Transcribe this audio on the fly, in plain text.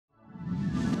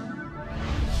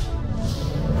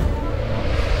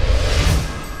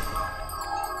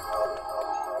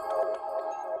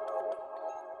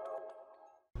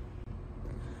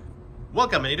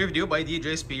Welcome, another video by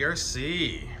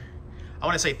Djsprc. I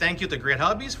want to say thank you to Great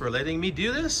Hobbies for letting me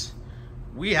do this.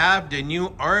 We have the new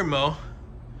ARRMA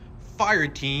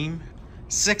Fireteam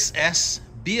 6S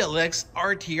BLX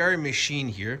RTR machine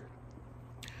here.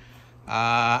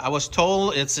 I was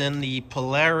told it's in the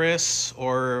Polaris,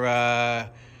 or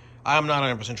I'm not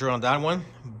 100% sure on that one,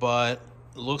 but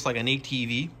it looks like an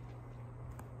ATV.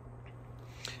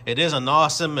 It is an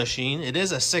awesome machine. It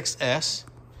is a 6S.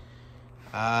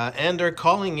 And they're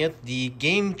calling it the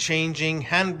game-changing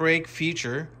handbrake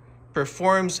feature,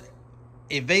 performs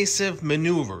evasive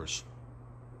maneuvers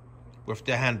with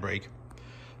the handbrake.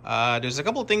 There's a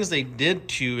couple of things they did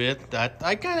to it that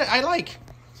I like.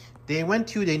 They went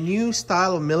to the new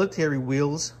style of military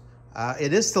wheels.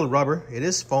 It is still rubber. It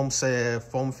is foam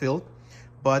filled,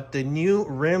 but the new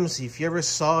rims, if you ever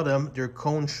saw them, they're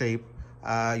cone shape.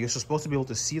 You're supposed to be able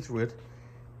to see through it.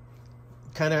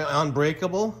 Kind of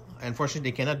unbreakable. Unfortunately,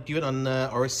 they cannot do it on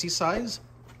RC size,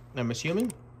 I'm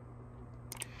assuming.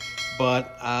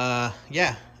 But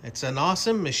yeah, it's an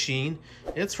awesome machine.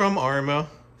 It's from ARRMA.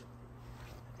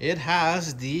 It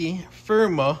has the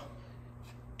FIRMA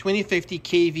 2050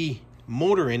 kV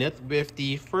motor in it with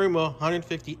the FIRMA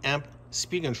 150 amp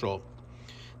speed control.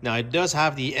 Now it does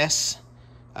have the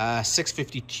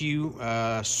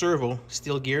S652 servo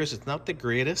steel gears. It's not the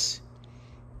greatest.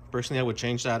 Personally, I would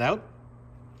change that out.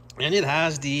 And it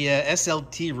has the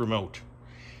SLT remote.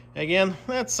 Again,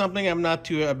 that's something I'm not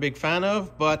too a big fan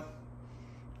of, but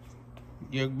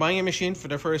you're buying a machine for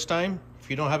the first time. If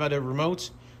you don't have other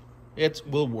remotes, it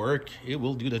will work. It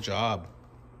will do the job.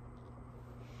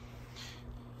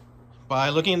 By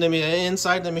looking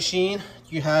inside the machine,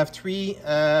 you have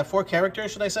four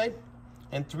characters, should I say,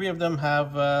 and three of them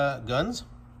have guns.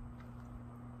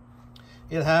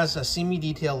 It has a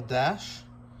semi-detailed dash.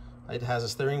 It has a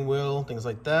steering wheel, things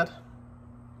like that.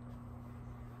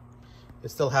 It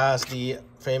still has the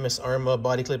famous ARRMA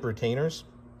body clip retainers.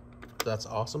 That's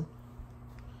awesome.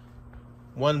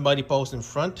 One body post in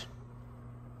front.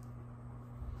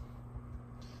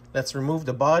 Let's remove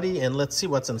the body and let's see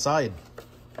what's inside.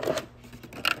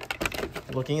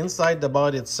 Looking inside the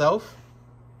body itself,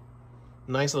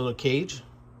 nice little cage.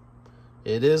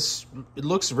 It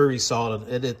looks very solid.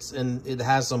 And it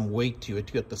has some weight to it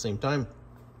too at the same time.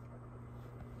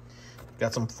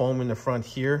 Got some foam in the front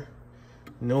here,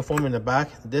 no foam in the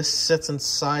back. This sits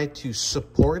inside to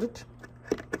support it.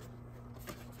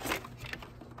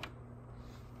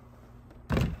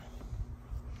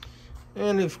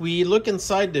 And if we look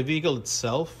inside the vehicle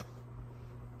itself,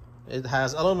 it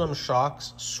has aluminum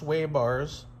shocks, sway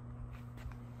bars,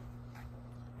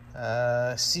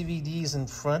 CVDs in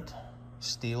front,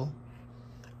 steel,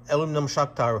 aluminum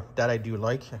shock tower that I do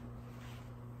like.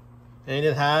 And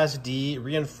it has the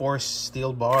reinforced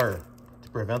steel bar to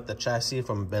prevent the chassis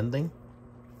from bending.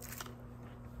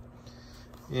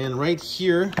 And right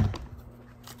here,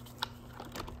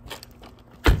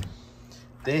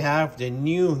 they have the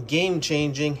new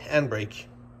game-changing handbrake.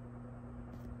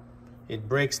 It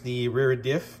brakes the rear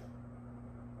diff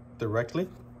directly.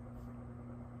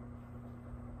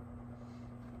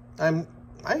 I want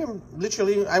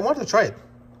to try it.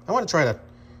 I want to try that.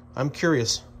 I'm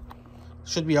curious.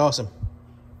 Should be awesome.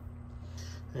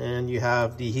 And you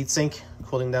have the heatsink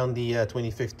cooling down the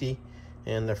 2050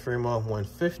 and the FIRMA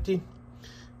 150.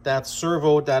 That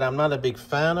servo that I'm not a big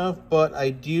fan of, but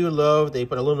I do love they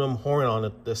put aluminum horn on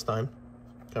it this time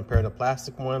compared to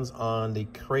plastic ones on the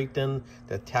Creighton,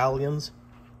 the Italians,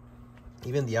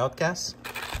 even the Outcasts.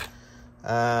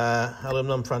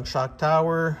 Aluminum front shock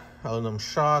tower, aluminum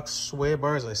shocks, sway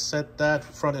bars, I said that,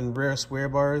 front and rear sway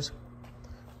bars.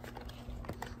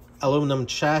 Aluminum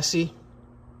chassis.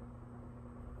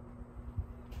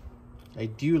 I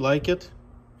do like it.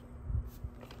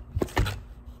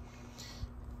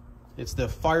 It's the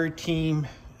Fireteam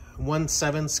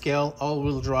 1/7 scale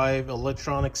all-wheel drive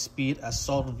electronic speed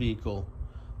assault vehicle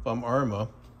from ARRMA.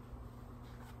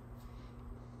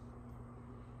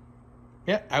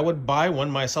 Yeah, I would buy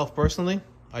one myself personally.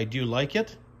 I do like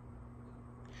it.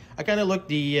 I kind of look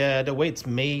the way it's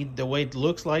made, the way it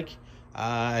looks like.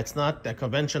 It's not a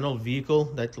conventional vehicle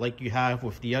that like you have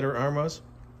with the other ARRMAs.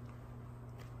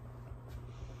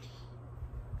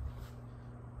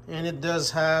 And it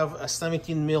does have a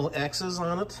 17mm axis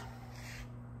on it.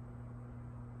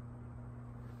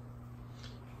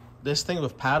 This thing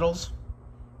with paddles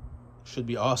should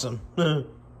be awesome.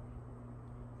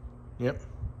 Yep.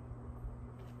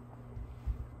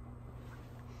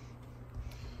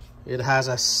 It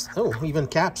has even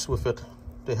caps with it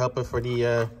to help it for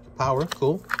the power.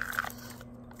 Cool.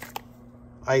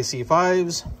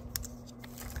 IC5s.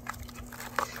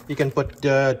 You can put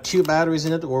 2 batteries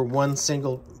in it or 1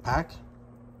 single pack.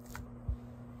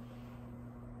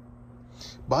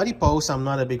 Body post, I'm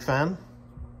not a big fan.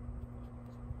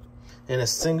 And a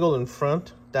single in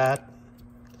front, that,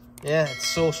 yeah, it's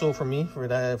so for me, for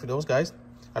those guys.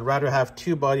 I'd rather have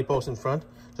 2 body posts in front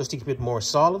just to keep it more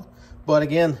solid. But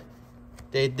again,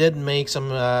 they did make some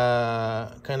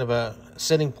kind of a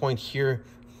setting point here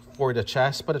for the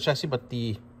chassis, but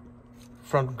the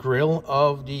front grille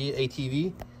of the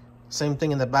ATV. Same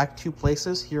thing in the back, 2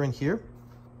 places, here and here.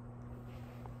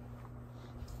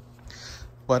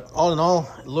 But all in all,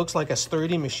 it looks like a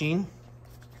sturdy machine.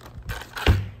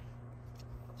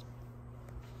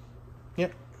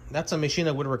 Yep, that's a machine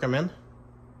I would recommend.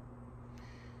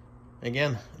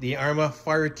 Again, the ARRMA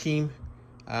Fireteam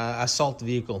Assault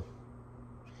vehicle.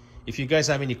 If you guys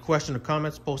have any questions or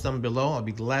comments, post them below. I'll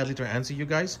be gladly to answer you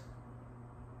guys.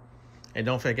 And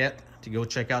don't forget to go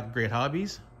check out Great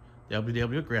Hobbies,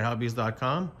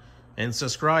 www.greathobbies.com, and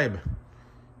subscribe.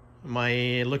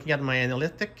 Looking at my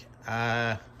analytic,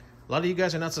 a lot of you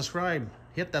guys are not subscribed.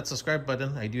 Hit that subscribe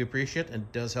button. I do appreciate it.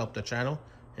 It does help the channel.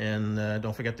 And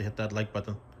don't forget to hit that like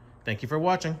button. Thank you for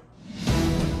watching.